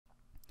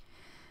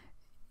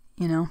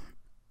You know,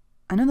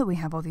 I know that we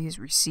have all these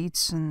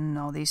receipts and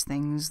all these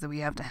things that we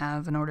have to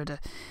have in order to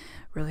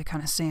really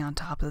kind of stay on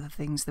top of the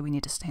things that we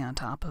need to stay on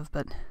top of,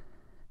 but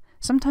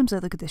sometimes I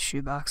look at this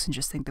shoebox and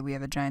just think that we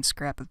have a giant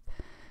scrap of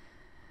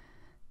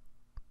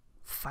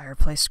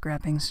fireplace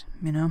scrappings,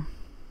 you know?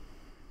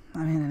 I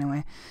mean,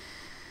 anyway,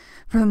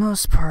 for the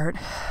most part,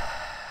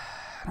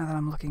 now that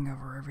I'm looking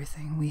over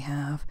everything, we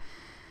have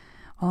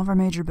all of our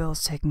major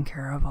bills taken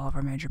care of, all of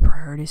our major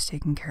priorities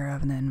taken care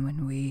of, and then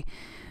when we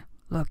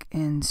look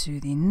into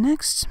the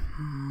next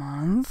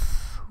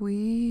month,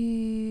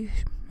 we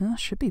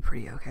should be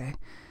pretty okay.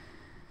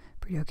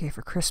 Pretty okay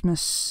for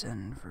Christmas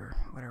and for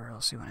whatever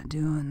else you want to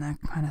do and that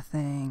kind of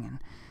thing. And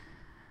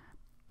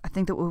I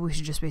think that what we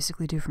should just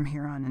basically do from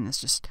here on in is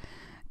just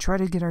try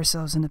to get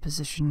ourselves in a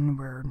position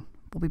where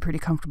we'll be pretty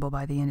comfortable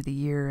by the end of the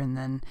year, and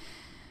then,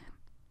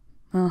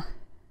 well,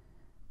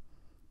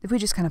 if we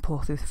just kind of pull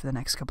through for the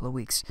next couple of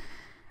weeks,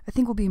 I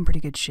think we'll be in pretty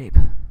good shape.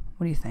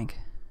 What do you think?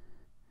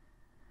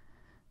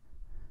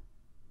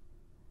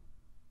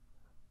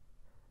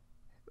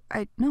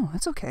 No,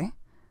 that's okay.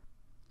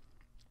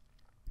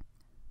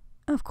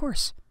 Of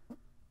course.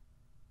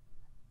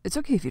 It's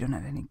okay if you don't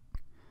have any...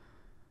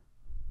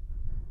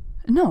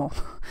 No,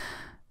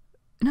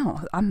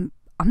 I'm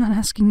not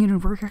asking you to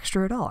work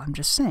extra at all. I'm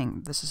just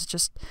saying, this is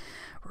just...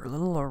 We're a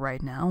little low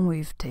right now.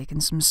 We've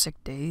taken some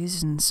sick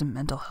days and some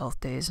mental health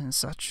days and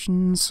such,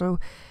 and so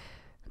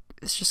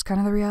it's just kind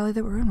of the reality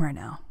that we're in right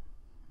now.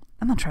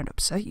 I'm not trying to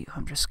upset you.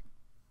 I'm just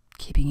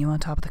keeping you on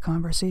top of the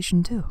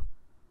conversation, too.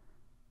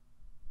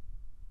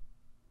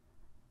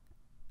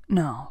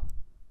 No.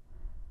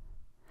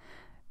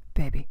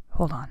 Baby,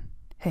 hold on.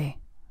 Hey,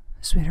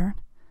 sweetheart.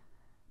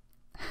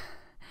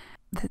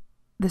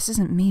 This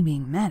isn't me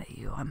being mad at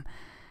you. I'm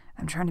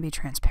trying to be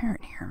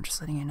transparent here. I'm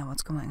just letting you know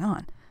what's going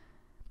on.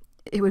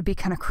 It would be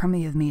kind of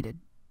crummy of me to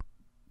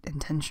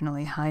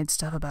intentionally hide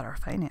stuff about our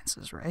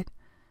finances, right?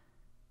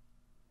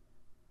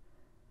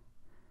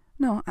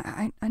 No,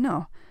 I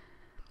know.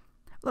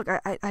 Look,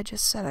 I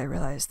just said I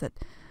realized that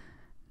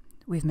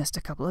we've missed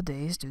a couple of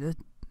days due to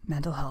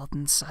mental health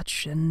and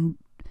such, and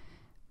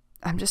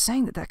I'm just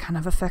saying that kind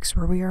of affects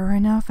where we are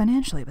right now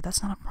financially, but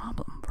that's not a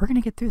problem. We're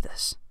gonna get through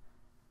this.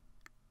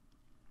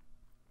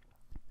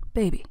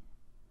 Baby.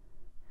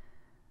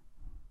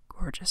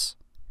 Gorgeous.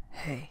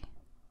 Hey.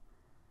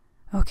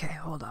 Okay,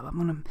 hold up.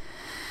 I'm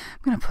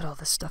gonna put all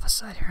this stuff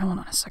aside here. Hold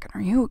on a second.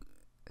 Are you...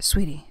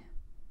 Sweetie.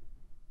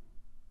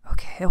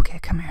 Okay,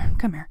 come here.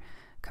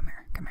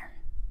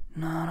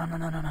 No.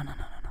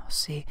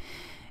 See,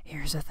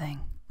 here's the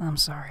thing. I'm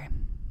sorry.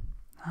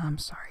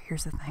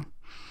 Here's the thing.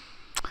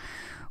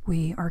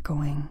 We're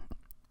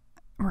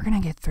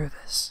gonna get through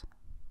this.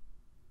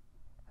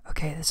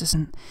 Okay, this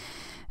isn't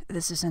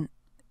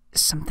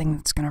something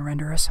that's gonna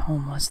render us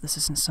homeless. This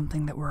isn't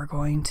something that we're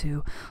going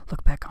to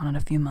look back on in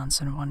a few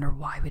months and wonder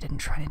why we didn't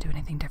try to do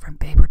anything different.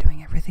 Babe, we're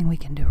doing everything we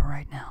can do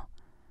right now.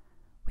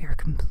 We are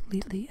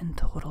completely and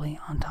totally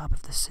on top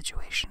of this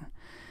situation.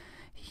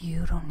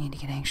 You don't need to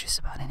get anxious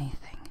about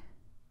anything.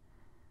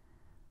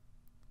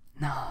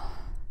 No,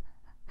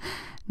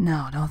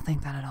 don't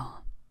think that at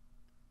all.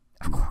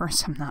 Of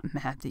course I'm not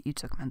mad that you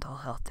took mental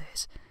health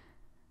days.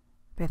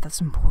 Babe,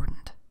 that's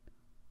important.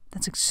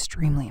 That's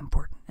extremely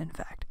important, in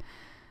fact.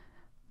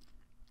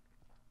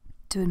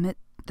 To admit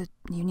that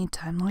you need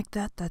time like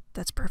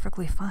that's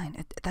perfectly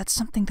fine. That's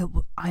something that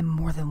I'm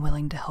more than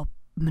willing to help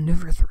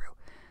maneuver through.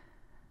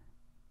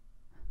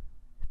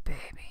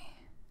 Baby.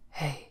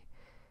 Hey,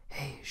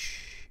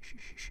 shh.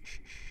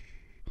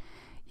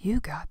 You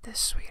got this,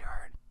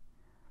 sweetheart.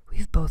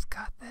 We've both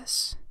got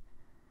this.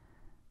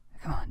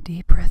 Come on,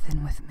 deep breath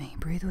in with me.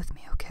 Breathe with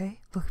me, okay?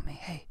 Look at me.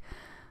 Hey,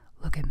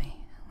 look at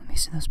me. Let me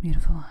see those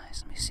beautiful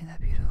eyes. Let me see that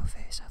beautiful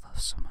face I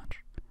love so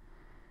much.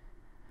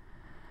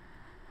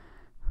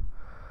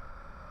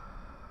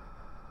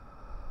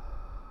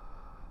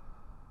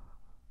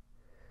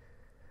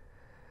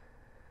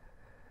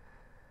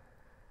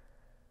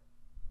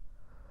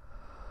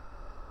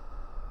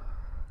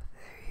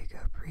 There you go.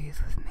 Breathe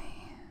with me.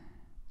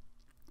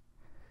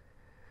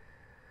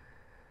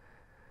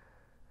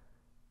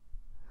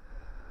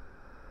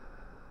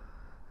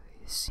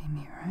 You see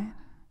me, right?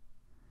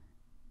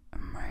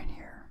 I'm right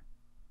here.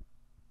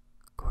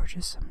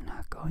 Gorgeous, I'm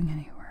not going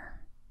anywhere.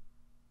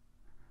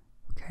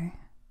 Okay?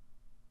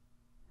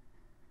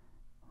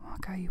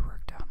 What got you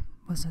worked up?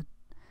 Was it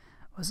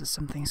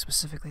something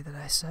specifically that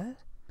I said?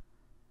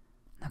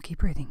 Now keep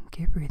breathing.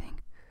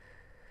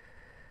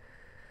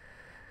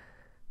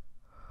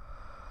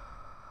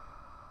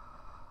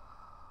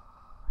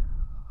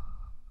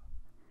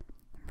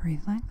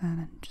 Breathe like that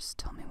and just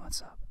tell me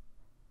what's up.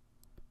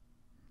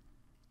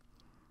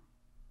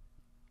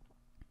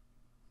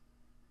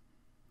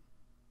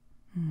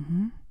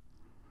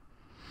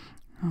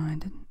 Oh, I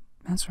didn't.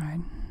 That's right.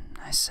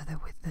 I said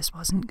that this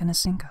wasn't gonna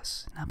sink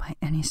us, not by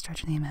any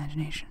stretch of the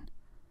imagination.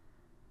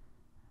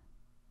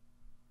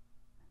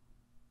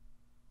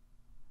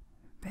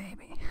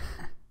 Baby.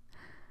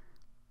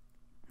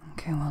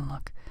 Okay, well,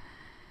 look.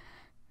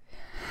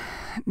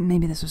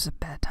 Maybe this was a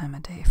bad time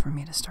of day for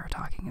me to start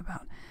talking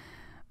about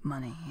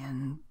money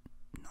and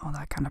all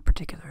that kind of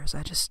particulars.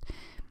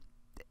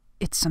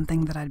 It's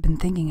something that I'd been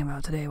thinking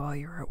about today while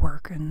you were at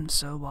work, and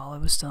so while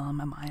it was still on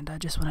my mind, I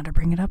just wanted to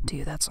bring it up to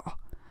you, that's all.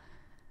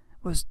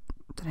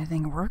 Did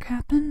anything at work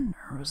happen,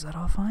 or was that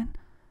all fine?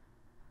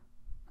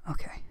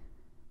 Okay.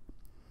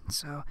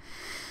 So,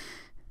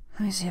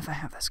 let me see if I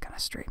have this kind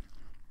of straight.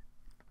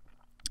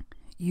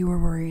 You were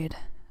worried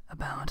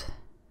about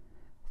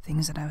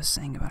things that I was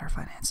saying about our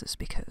finances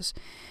because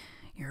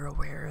you're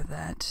aware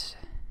that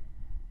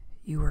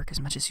you work as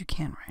much as you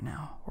can right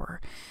now,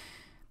 or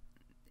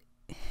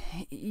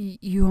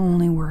you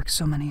only work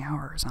so many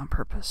hours on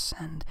purpose,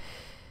 and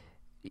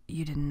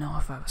you didn't know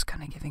if I was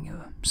kind of giving you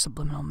a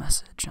subliminal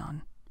message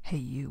on, hey,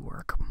 you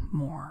work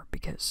more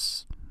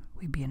because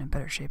we'd be in a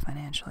better shape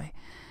financially.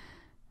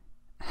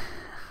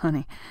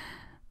 Honey,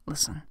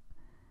 listen.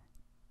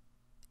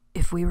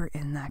 If we were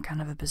in that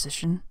kind of a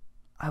position,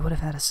 I would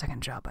have had a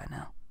second job by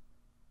now.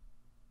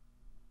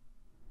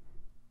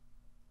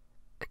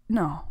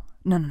 No.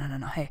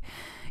 Hey,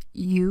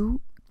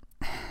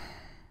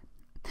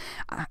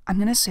 I'm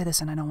gonna say this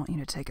and I don't want you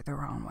to take it the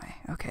wrong way,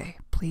 okay?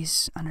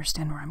 Please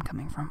understand where I'm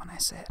coming from when I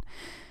say it.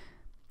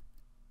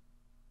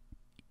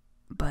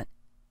 But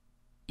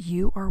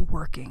you are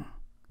working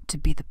to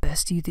be the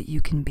best you that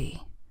you can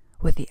be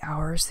with the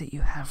hours that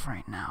you have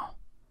right now.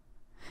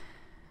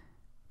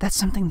 That's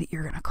something that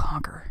you're gonna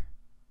conquer.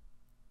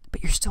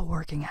 But you're still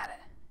working at it,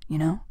 you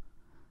know?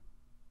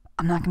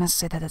 I'm not gonna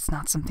say that it's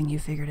not something you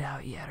figured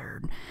out yet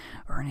or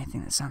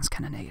anything that sounds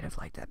kind of negative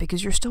like that,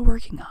 because you're still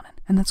working on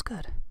it, and that's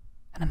good.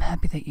 And I'm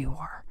happy that you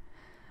are.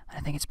 And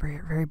I think it's very,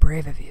 very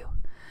brave of you.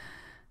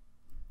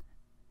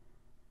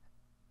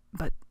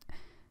 But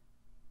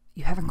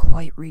you haven't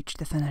quite reached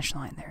the finish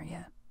line there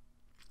yet.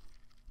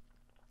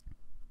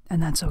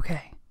 And that's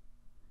okay.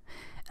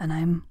 And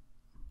I'm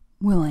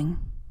willing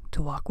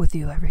to walk with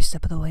you every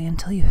step of the way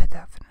until you hit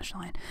that finish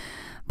line.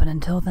 But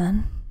until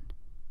then,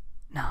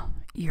 no,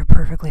 you're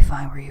perfectly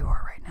fine where you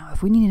are right now.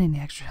 If we need any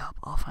extra help,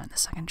 I'll find the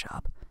second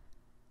job.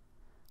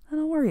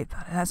 Don't worry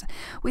about it.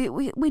 We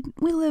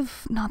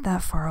live not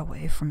that far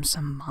away from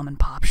some mom and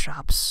pop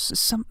shops.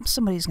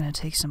 Somebody's gonna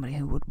take somebody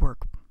who would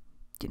work,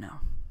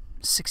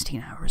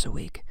 16 hours a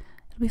week.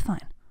 It'll be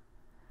fine.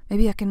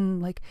 Maybe I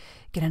can,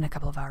 get in a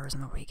couple of hours on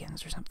the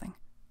weekends or something.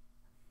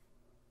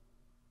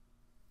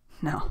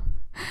 No,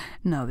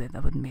 babe,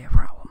 that wouldn't be a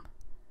problem.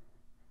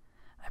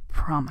 I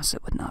promise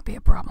it would not be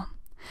a problem.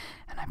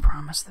 And I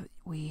promise that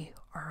we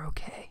are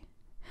okay.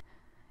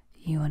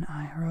 You and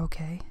I are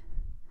okay.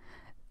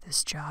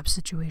 This job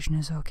situation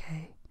is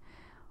okay.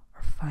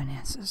 Our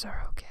finances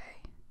are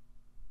okay.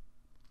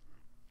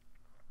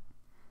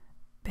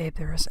 Babe,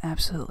 there is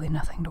absolutely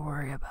nothing to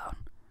worry about.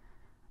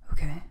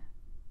 Okay?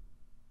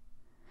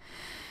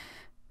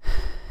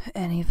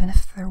 And even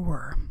if there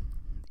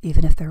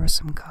was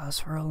some cause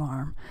for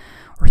alarm,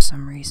 or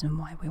some reason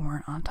why we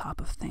weren't on top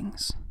of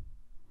things,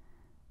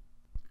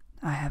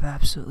 I have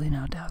absolutely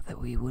no doubt that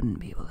we wouldn't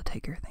be able to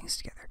take our things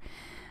together.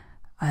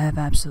 I have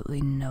absolutely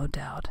no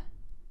doubt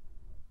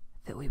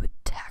that we would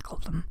tackle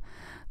them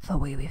the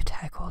way we've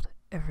tackled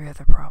every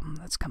other problem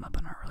that's come up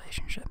in our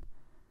relationship.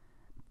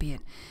 Be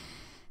it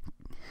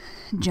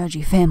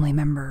judgy family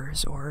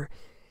members, or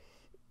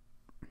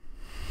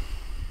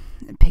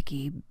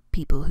picky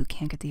people who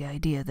can't get the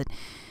idea that,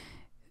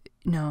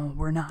 no,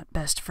 we're not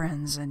best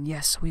friends, and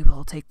yes, we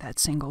will take that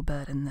single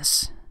bed in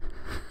this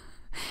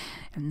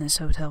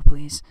hotel,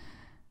 please.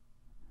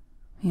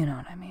 You know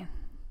what I mean.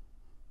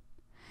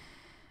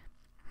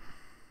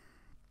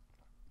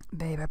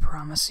 Babe, I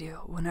promise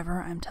you,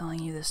 whenever I'm telling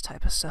you this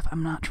type of stuff,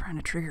 I'm not trying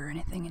to trigger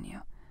anything in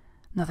you.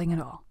 Nothing at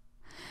all.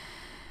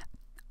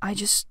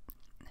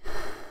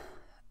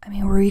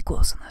 We're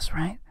equals in this,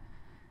 right?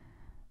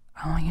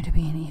 I want you to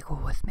be an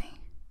equal with me.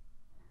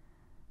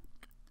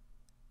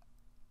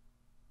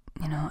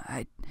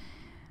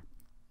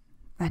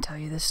 I tell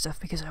you this stuff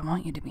because I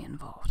want you to be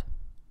involved.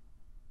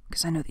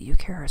 Because I know that you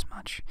care as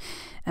much.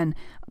 And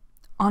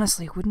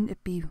honestly, wouldn't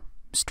it be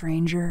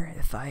stranger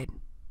if I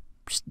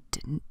just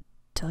didn't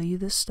tell you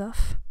this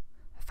stuff?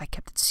 If I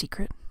kept it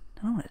secret?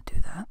 I don't want to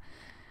do that.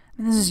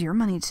 This is your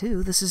money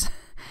too. This is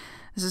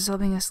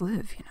helping us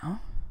live,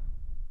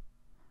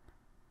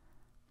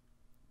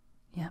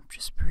 Yep,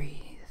 just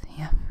breathe.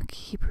 Yep,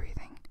 keep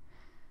breathing.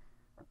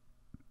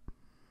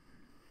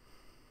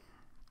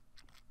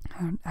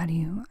 How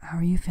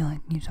are you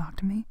feeling? Can you talk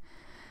to me?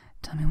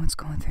 Tell me what's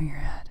going through your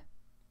head.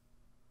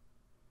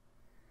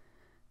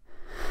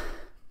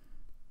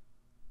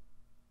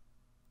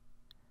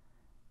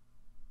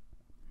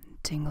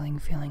 Tingling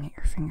feeling at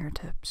your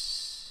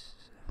fingertips.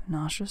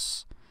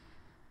 Nauseous?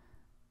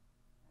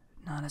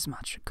 Not as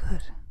much.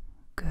 Good.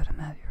 I'm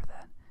happy with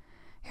that.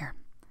 Here,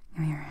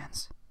 give me your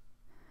hands.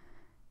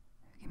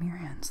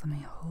 Let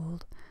me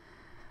hold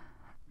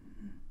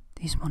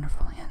these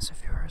wonderful hands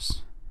of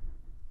yours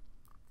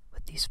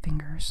with these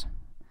fingers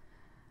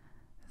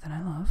that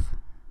I love,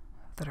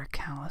 that are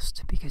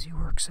calloused because you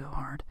work so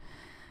hard,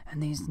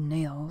 and these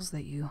nails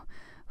that you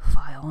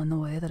file in the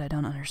way that I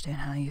don't understand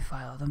how you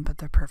file them, but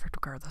they're perfect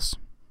regardless.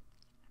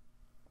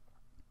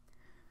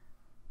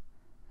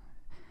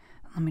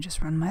 Let me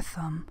just run my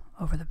thumb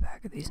over the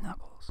back of these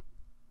knuckles.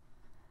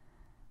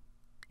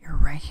 You're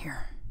right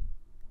here.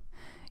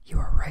 You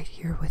are right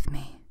here with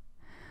me.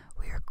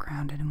 We are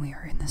grounded and we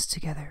are in this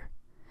together.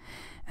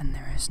 And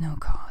there is no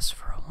cause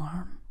for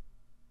alarm.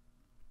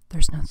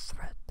 There's no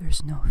threat,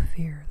 there's no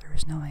fear, there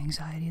is no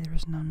anxiety, there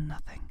is no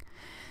nothing.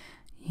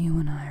 You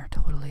and I are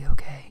totally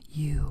okay.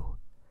 You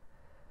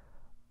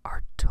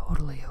are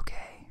totally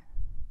okay.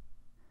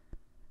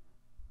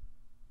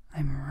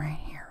 I'm right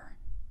here.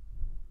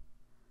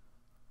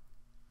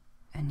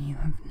 And you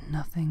have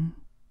nothing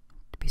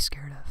to be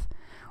scared of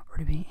or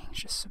to be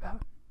anxious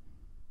about.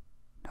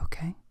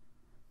 Okay?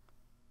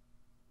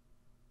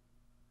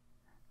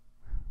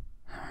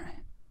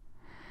 Alright.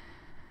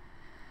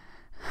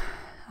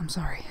 I'm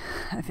sorry.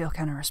 I feel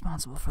kind of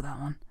responsible for that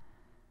one.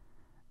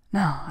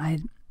 No,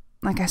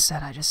 like I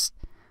said,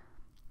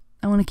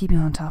 I want to keep you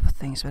on top of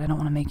things, but I don't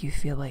want to make you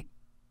feel like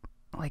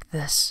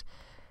this.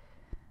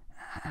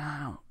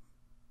 I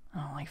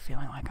don't like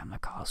feeling like I'm the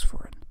cause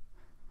for it.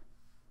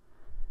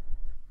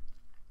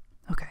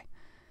 Okay.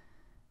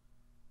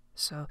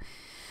 So,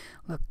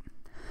 look,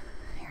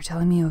 you're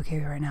telling me okay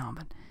right now,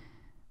 but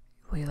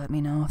will you let me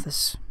know if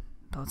this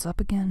builds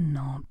up again?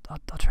 No,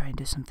 I'll try and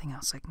do something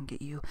else. I can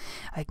get you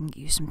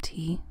some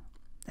tea.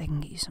 I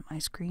can get you some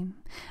ice cream.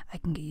 I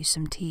can get you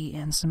some tea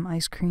and some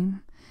ice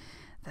cream.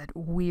 That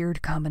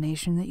weird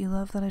combination that you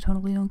love that I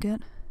totally don't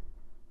get.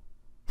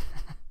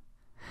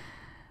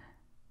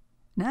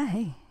 Nah,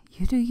 hey,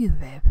 you do you,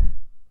 babe.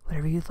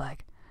 Whatever you'd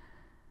like.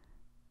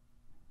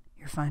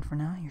 You're fine for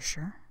now? You're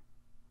sure?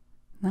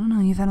 I don't know,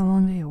 you've had a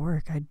long day at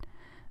work.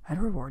 I'd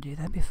reward you,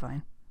 that'd be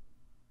fine.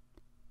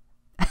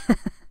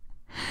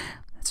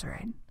 That's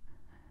alright.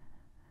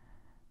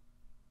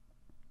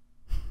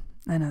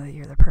 I know that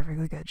you're the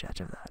perfectly good judge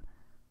of that.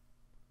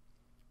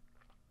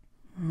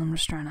 I'm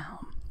just trying to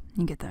help.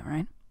 You get that,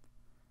 right?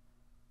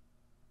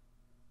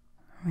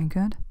 Are we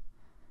good?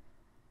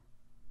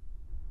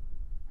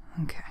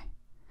 Okay.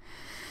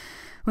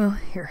 Well,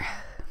 here.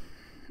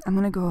 I'm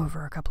gonna go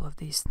over a couple of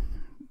these.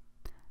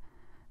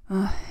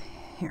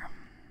 Here.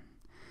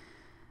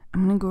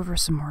 I'm gonna go over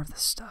some more of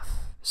this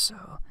stuff,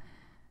 so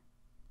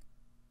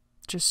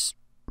just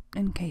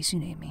in case you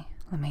need me,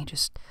 let me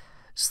just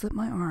slip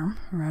my arm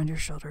around your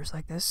shoulders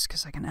like this,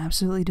 because I can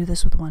absolutely do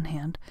this with one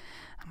hand.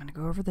 I'm gonna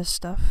go over this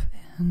stuff,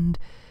 and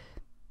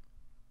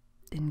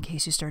in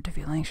case you start to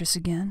feel anxious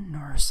again,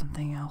 or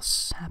something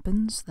else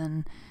happens,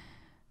 then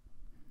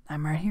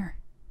I'm right here.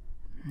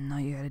 And all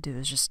you gotta do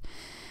is just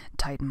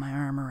tighten my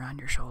arm around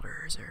your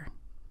shoulders, or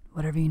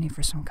whatever you need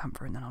for some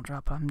comfort, and then I'll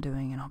drop what I'm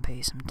doing and I'll pay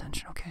you some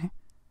attention, okay?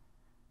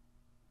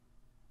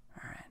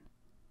 Alright.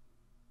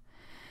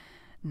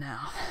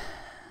 Now,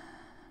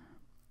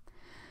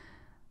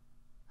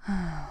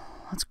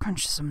 let's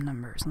crunch some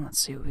numbers and let's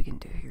see what we can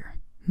do here.